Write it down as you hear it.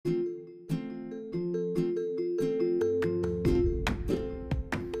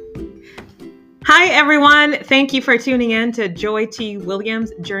Hi, everyone. Thank you for tuning in to Joy T.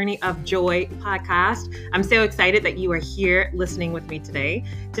 Williams' Journey of Joy podcast. I'm so excited that you are here listening with me today.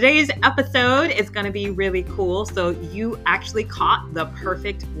 Today's episode is going to be really cool. So you actually caught the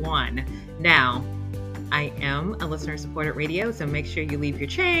perfect one. Now, I am a listener-supported radio, so make sure you leave your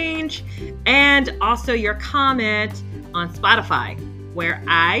change and also your comment on Spotify, where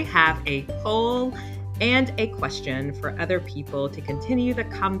I have a poll and a question for other people to continue the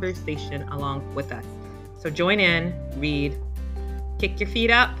conversation along with us. So join in, read, kick your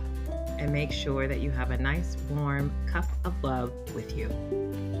feet up, and make sure that you have a nice warm cup of love with you.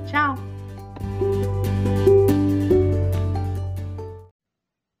 Ciao.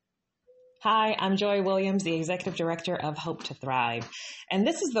 Hi, I'm Joy Williams, the Executive Director of Hope to Thrive. And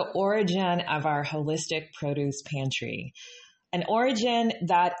this is the origin of our holistic produce pantry. An origin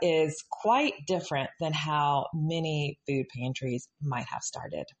that is quite different than how many food pantries might have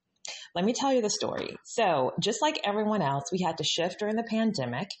started. Let me tell you the story. So just like everyone else, we had to shift during the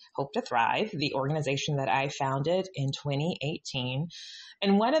pandemic. Hope to Thrive, the organization that I founded in 2018.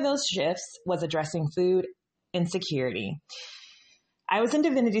 And one of those shifts was addressing food insecurity. I was in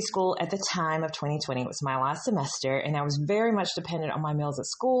divinity school at the time of 2020. It was my last semester, and I was very much dependent on my meals at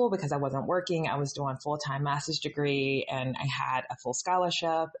school because I wasn't working. I was doing a full-time master's degree, and I had a full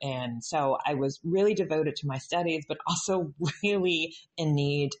scholarship. And so I was really devoted to my studies, but also really in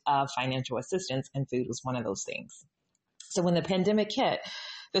need of financial assistance, and food was one of those things. So when the pandemic hit,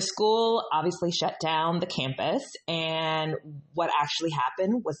 the school obviously shut down the campus, and what actually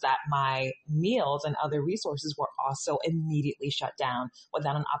happened was that my meals and other resources were also immediately shut down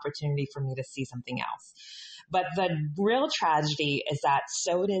without an opportunity for me to see something else. But the real tragedy is that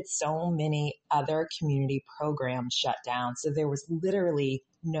so did so many other community programs shut down, so there was literally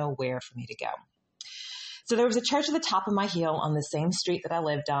nowhere for me to go. So there was a church at the top of my hill on the same street that I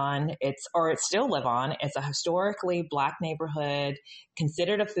lived on. It still live on. It's a historically Black neighborhood,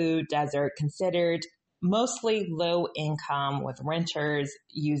 considered a food desert, considered mostly low income with renters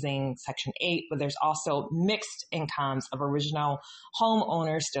using Section 8, but there's also mixed incomes of original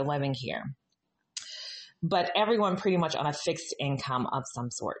homeowners still living here. But everyone pretty much on a fixed income of some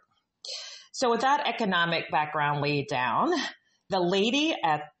sort. So with that economic background laid down, the lady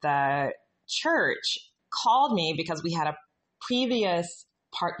at the church called me because we had a previous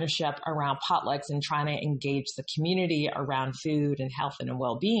partnership around potlucks and trying to engage the community around food and health and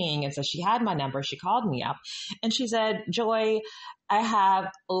well-being. And so she had my number. She called me up and she said, Joy, I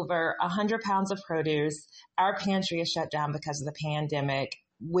have over 100 pounds of produce. Our pantry is shut down because of the pandemic.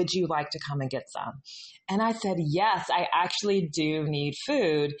 Would you like to come and get some? And I said, yes, I actually do need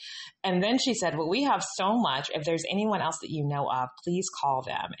food. And then she said, well, we have so much. If there's anyone else that you know of, please call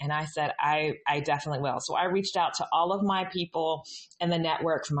them. And I said, I definitely will. So I reached out to all of my people in the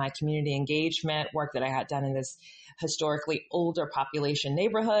network for my community engagement work that I had done in this historically older population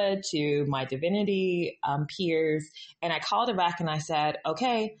neighborhood, to my divinity peers. And I called her back and I said,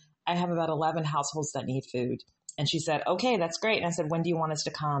 okay, I have about 11 households that need food. And she said, okay, that's great. And I said, when do you want us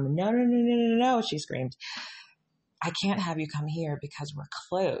to come? No, she screamed. I can't have you come here because we're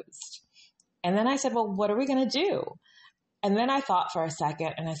closed. And then I said, well, what are we going to do? And then I thought for a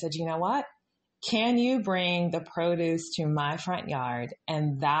second and I said, you know what? Can you bring the produce to my front yard?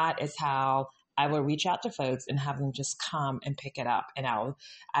 And that is how I will reach out to folks and have them just come and pick it up. And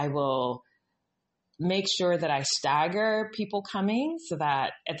I will make sure that I stagger people coming so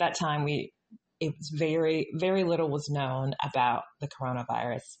that at that time it was very, very little was known about the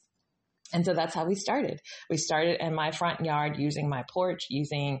coronavirus. And so that's how we started. We started in my front yard using my porch,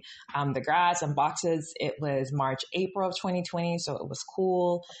 using the grass and boxes. It was March, April of 2020, so it was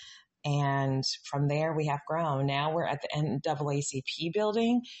cool. And from there, we have grown. Now we're at the NAACP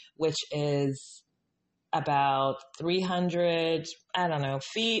building, which is about 300,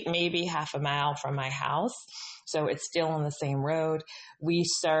 feet, maybe half a mile from my house. So it's still on the same road. We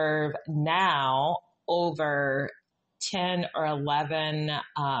serve now over 10 or 11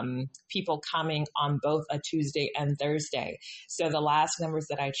 people coming on both a Tuesday and Thursday. So the last numbers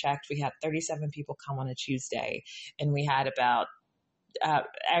that I checked, we had 37 people come on a Tuesday, and we had about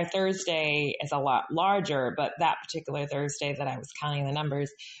our Thursday is a lot larger, but that particular Thursday that I was counting the numbers,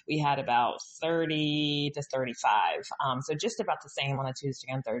 we had about 30 to 35. So just about the same on a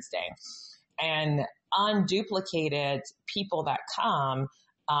Tuesday and Thursday. And unduplicated people that come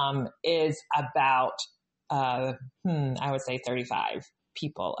is about, I would say 35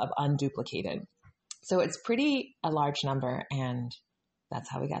 people of unduplicated. So it's a large number, and that's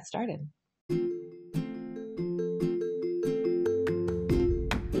how we got started.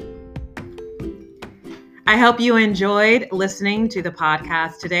 I hope you enjoyed listening to the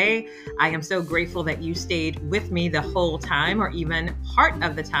podcast today. I am so grateful that you stayed with me the whole time, or even part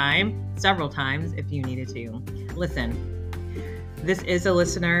of the time, several times if you needed to. Listen, this is a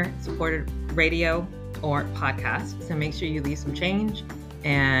listener-supported radio or podcast, so make sure you leave some change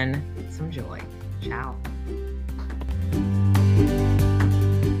and some joy. Ciao.